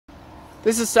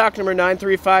This is stock number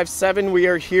 9357. We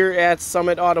are here at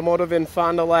Summit Automotive in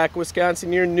Fond du Lac,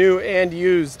 Wisconsin, your new and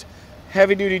used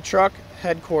heavy-duty truck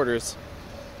headquarters.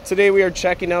 Today we are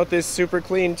checking out this super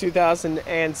clean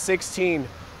 2016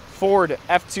 Ford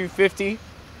F250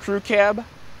 Crew Cab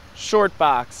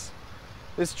Shortbox.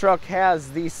 This truck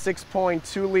has the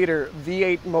 6.2 liter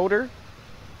V8 motor.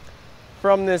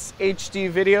 From this HD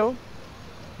video,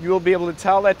 you will be able to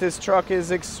tell that this truck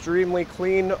is extremely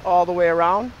clean all the way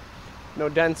around. No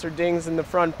dents or dings in the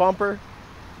front bumper.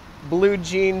 Blue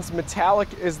Jeans Metallic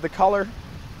is the color.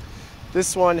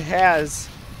 This one has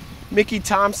Mickey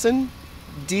Thompson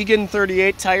Deegan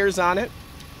 38 tires on it.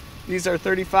 These are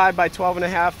 35 by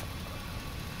 12.5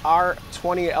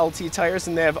 R20 LT tires,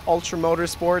 and they have Ultra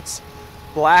Motorsports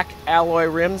black alloy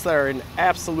rims that are in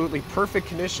absolutely perfect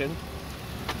condition.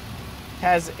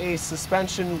 Has a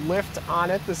suspension lift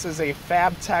on it. This is a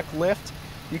Fabtech lift.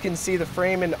 You can see the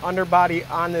frame and underbody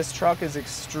on this truck is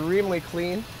extremely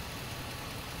clean.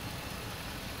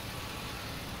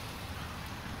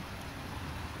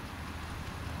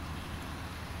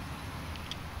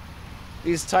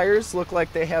 These tires look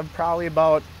like they have probably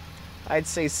about, I'd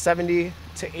say 70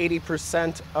 to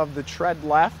 80% of the tread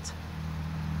left.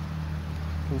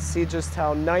 You can see just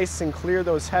how nice and clear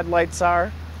those headlights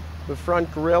are. The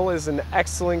front grille is in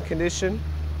excellent condition,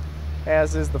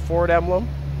 as is the Ford emblem.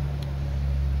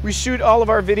 We shoot all of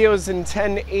our videos in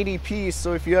 1080p,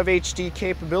 so if you have HD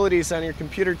capabilities on your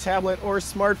computer, tablet, or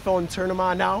smartphone, turn them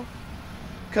on now,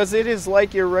 because it is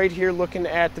like you're right here looking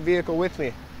at the vehicle with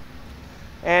me.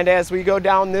 And as we go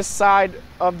down this side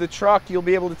of the truck, you'll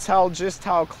be able to tell just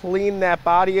how clean that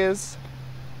body is,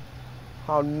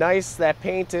 how nice that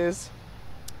paint is.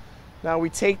 Now we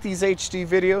take these HD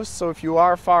videos, so if you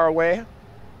are far away,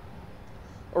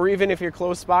 or even if you're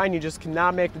close by and you just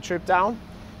cannot make the trip down,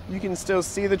 you can still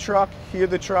see the truck, hear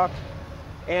the truck,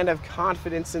 and have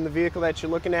confidence in the vehicle that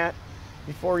you're looking at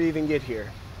before you even get here.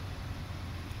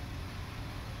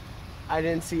 I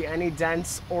didn't see any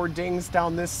dents or dings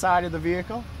down this side of the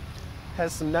vehicle.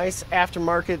 Has some nice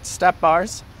aftermarket step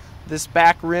bars. This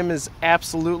back rim is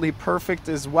absolutely perfect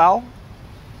as well.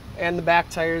 And the back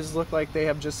tires look like they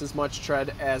have just as much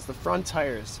tread as the front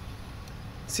tires.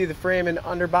 See, the frame and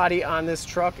underbody on this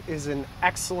truck is in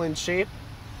excellent shape.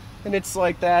 And it's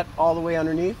like that all the way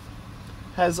underneath.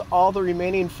 Has all the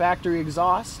remaining factory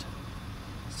exhaust,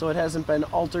 so it hasn't been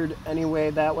altered any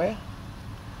way that way.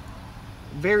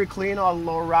 Very clean. All the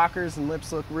lower rockers and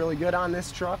lips look really good on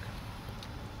this truck.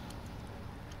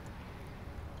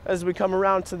 As we come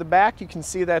around to the back, you can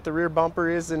see that the rear bumper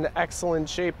is in excellent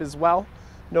shape as well.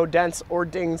 No dents or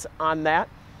dings on that.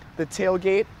 The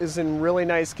tailgate is in really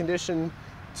nice condition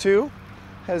too.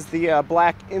 Has the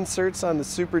black inserts on the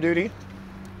Super Duty.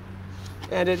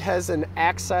 And it has an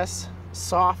Access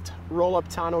soft roll-up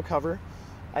tonneau cover.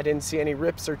 I didn't see any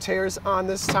rips or tears on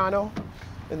this tonneau,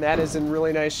 and that is in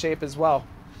really nice shape as well.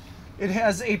 It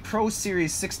has a Pro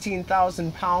Series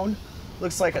 16,000 pound,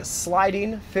 looks like a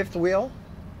sliding fifth wheel,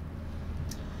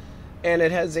 and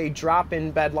it has a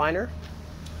drop-in bed liner,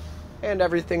 and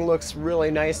everything looks really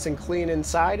nice and clean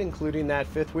inside, including that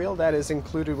fifth wheel that is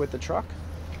included with the truck.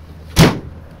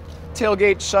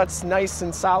 Tailgate shuts nice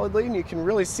and solidly, and you can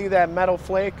really see that metal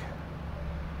flake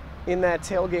in that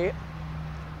tailgate.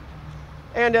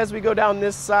 And as we go down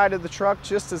this side of the truck,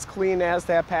 just as clean as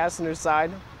that passenger side.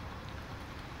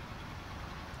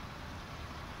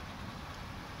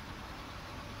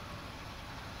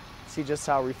 See just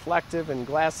how reflective and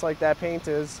glass-like that paint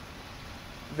is.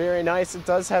 Very nice. It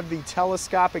does have the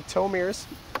telescopic tow mirrors,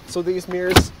 so these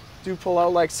mirrors do pull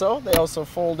out like so. They also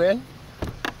fold in.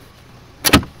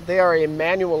 They are a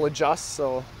manual adjust,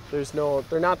 so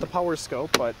they're not the power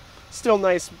scope, but still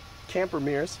nice camper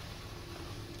mirrors.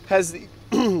 Has the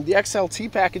the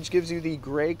XLT package, gives you the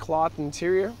gray cloth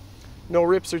interior. No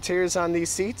rips or tears on these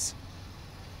seats.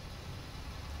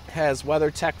 Has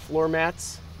Weathertech floor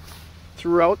mats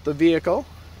throughout the vehicle.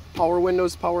 Power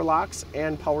windows, power locks,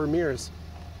 and power mirrors.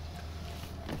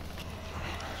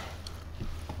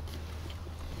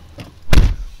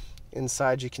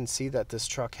 Inside, you can see that this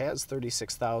truck has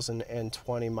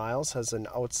 36,020 miles, has an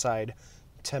outside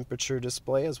temperature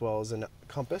display as well as a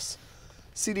compass.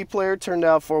 CD player, turned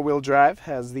out four-wheel drive,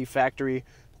 has the factory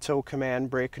tow command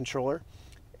brake controller,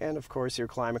 and of course your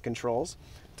climate controls.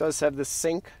 It does have the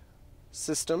sync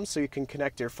system, so you can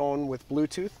connect your phone with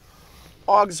Bluetooth,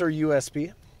 AUX or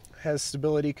USB. Has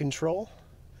stability control.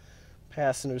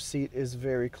 Passenger seat is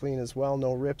very clean as well,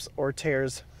 no rips or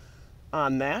tears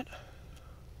on that.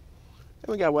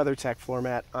 And we got Weathertech floor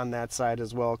mat on that side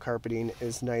as well. Carpeting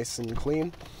is nice and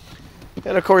clean.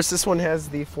 And of course this one has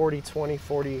the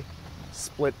 40-20-40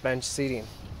 split bench seating.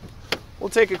 We'll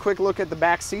take a quick look at the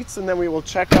back seats and then we will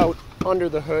check out under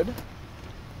the hood.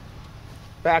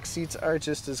 Back seats are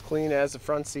just as clean as the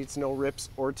front seats, no rips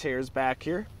or tears back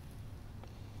here.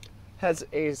 Has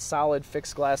a solid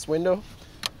fixed glass window,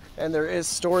 and there is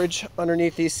storage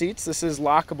underneath these seats. This is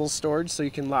lockable storage, so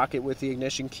you can lock it with the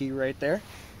ignition key right there.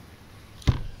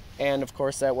 And of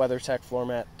course that WeatherTech floor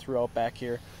mat throughout back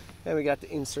here. And we got the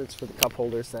inserts for the cup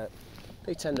holders that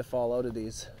they tend to fall out of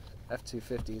these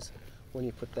F250s when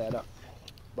you put that up.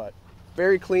 But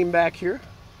very clean back here.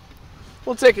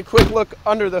 We'll take a quick look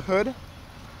under the hood.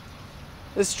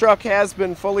 This truck has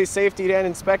been fully safetied and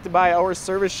inspected by our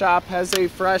service shop, has a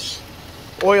fresh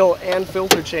oil and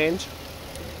filter change.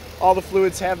 All the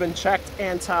fluids have been checked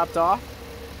and topped off.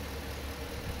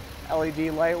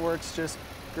 LED light works just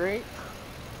great.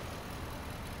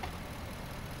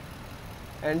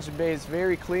 Engine bay is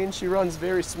very clean. She runs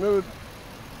very smooth.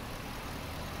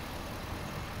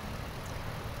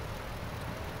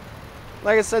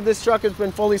 Like I said, this truck has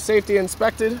been fully safety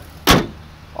inspected.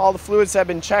 All the fluids have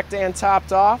been checked and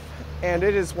topped off, and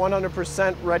it is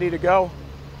 100% ready to go.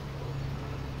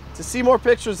 To see more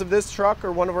pictures of this truck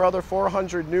or one of our other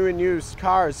 400 new and used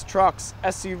cars, trucks,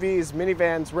 SUVs,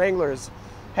 minivans, Wranglers,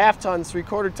 half tons,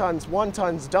 3/4 tons, 1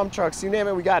 tons, dump trucks, you name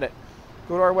it, we got it.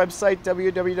 Go to our website,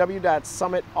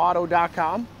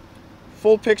 www.summitauto.com.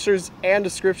 Full pictures and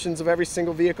descriptions of every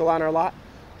single vehicle on our lot.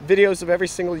 Videos of every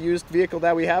single used vehicle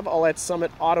that we have, all at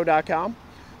summitauto.com.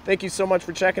 Thank you so much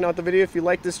for checking out the video. If you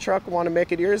like this truck and want to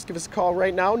make it yours, give us a call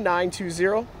right now,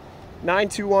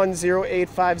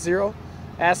 920-921-0850.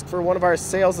 Ask for one of our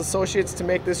sales associates to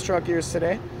make this truck yours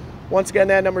today. Once again,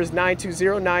 that number is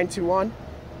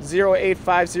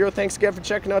 920-921-0850. Thanks again for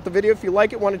checking out the video. If you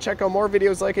like it, want to check out more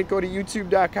videos like it, go to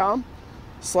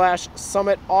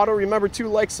youtube.com/summitauto. Remember to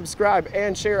like, subscribe,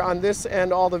 and share on this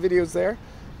and all the videos there.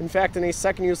 In fact, in a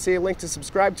second, you'll see a link to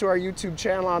subscribe to our YouTube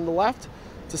channel on the left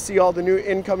to see all the new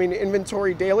incoming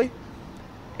inventory daily.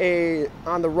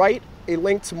 On the right, a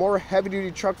link to more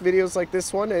heavy-duty truck videos like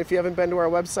this one. And if you haven't been to our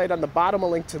website, on the bottom, a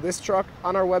link to this truck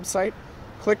on our website.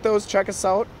 Click those, check us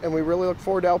out, and we really look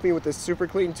forward to helping you with this super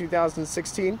clean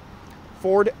 2016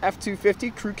 Ford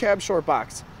F250 Crew Cab Short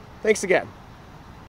Box. Thanks again.